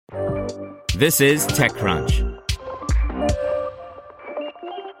This is TechCrunch.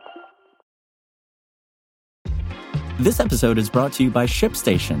 This episode is brought to you by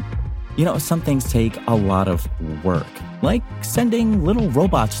ShipStation. You know, some things take a lot of work, like sending little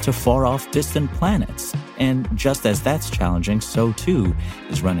robots to far-off distant planets. And just as that's challenging, so too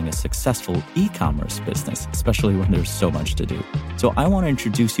is running a successful e-commerce business, especially when there's so much to do. So I want to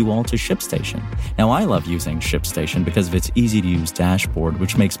introduce you all to ShipStation. Now, I love using ShipStation because of its easy-to-use dashboard,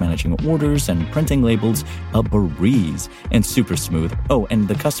 which makes managing orders and printing labels a breeze and super smooth. Oh, and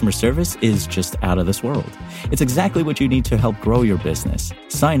the customer service is just out of this world. It's exactly what you need to help grow your business.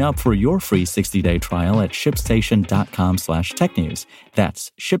 Sign up for your free 60-day trial at shipstation.com/technews.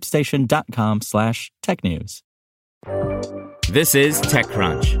 That's shipstation.com/technews. This is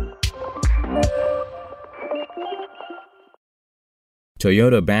TechCrunch.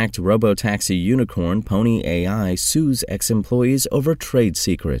 Toyota-backed robotaxi unicorn Pony.ai sues ex-employees over trade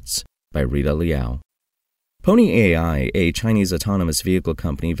secrets, by Rita Liao. Pony.ai, a Chinese autonomous vehicle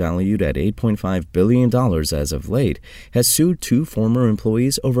company valued at $8.5 billion as of late, has sued two former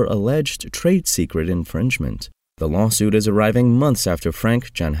employees over alleged trade secret infringement. The lawsuit is arriving months after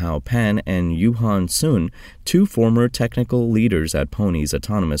Frank Jianhao Pan and Yuhan Sun, two former technical leaders at Pony's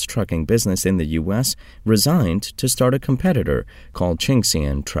autonomous trucking business in the U.S., resigned to start a competitor called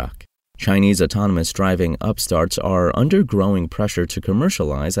Qingxian Truck. Chinese autonomous driving upstarts are under growing pressure to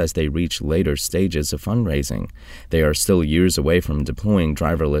commercialize as they reach later stages of fundraising. They are still years away from deploying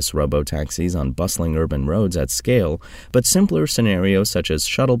driverless robotaxis on bustling urban roads at scale, but simpler scenarios such as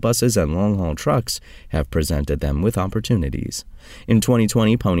shuttle buses and long-haul trucks have presented them with opportunities. In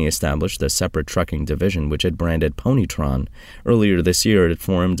 2020, Pony established a separate trucking division which it branded Ponytron. Earlier this year, it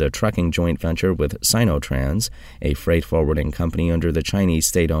formed a trucking joint venture with Sinotrans, a freight forwarding company under the Chinese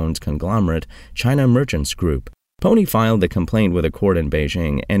state-owned conglomerate China Merchants Group. Pony filed the complaint with a court in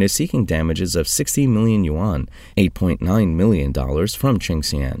Beijing and is seeking damages of 60 million yuan, $8.9 million from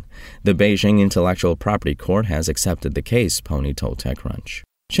Qingxian. The Beijing Intellectual Property Court has accepted the case, Pony told TechCrunch.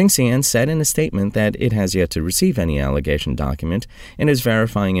 Qingxian said in a statement that it has yet to receive any allegation document and is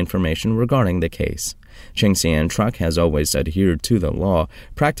verifying information regarding the case. Qingxian Truck has always adhered to the law,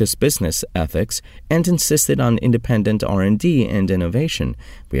 practiced business ethics, and insisted on independent R&D and innovation.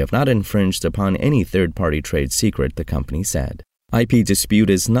 We have not infringed upon any third-party trade secret, the company said. IP dispute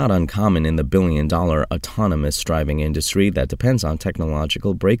is not uncommon in the billion-dollar autonomous driving industry that depends on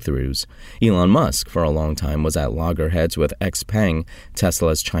technological breakthroughs. Elon Musk, for a long time, was at loggerheads with XPeng,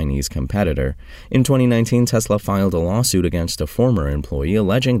 Tesla's Chinese competitor. In 2019, Tesla filed a lawsuit against a former employee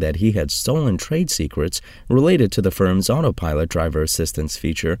alleging that he had stolen trade secrets related to the firm's autopilot driver assistance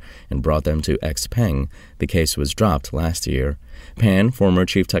feature and brought them to XPeng. The case was dropped last year. Pan, former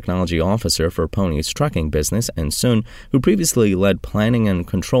chief technology officer for Pony's trucking business, and Sun, who previously led planning and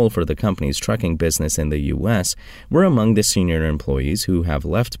control for the company's trucking business in the U.S., were among the senior employees who have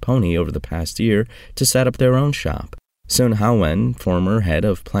left Pony over the past year to set up their own shop. Sun Haowen, former head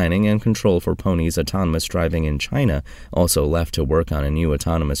of planning and control for Pony's autonomous driving in China, also left to work on a new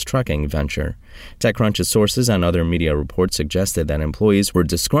autonomous trucking venture. TechCrunch's sources and other media reports suggested that employees were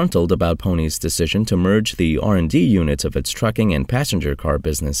disgruntled about Pony's decision to merge the R&D units of its trucking and passenger car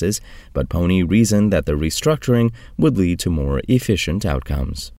businesses, but Pony reasoned that the restructuring would lead to more efficient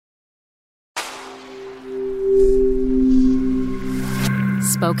outcomes.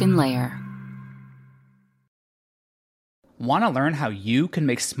 Spoken Layer. Want to learn how you can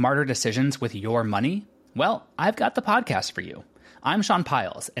make smarter decisions with your money? Well, I've got the podcast for you. I'm Sean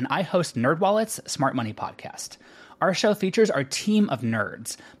Piles, and I host NerdWallet's Smart Money Podcast. Our show features our team of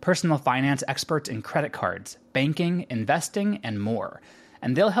nerds, personal finance experts in credit cards, banking, investing, and more.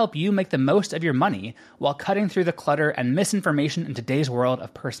 And they'll help you make the most of your money while cutting through the clutter and misinformation in today's world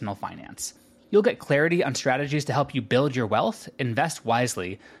of personal finance. You'll get clarity on strategies to help you build your wealth, invest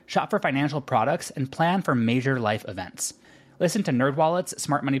wisely, shop for financial products, and plan for major life events. Listen to NerdWallet's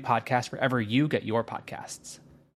Smart Money Podcast wherever you get your podcasts.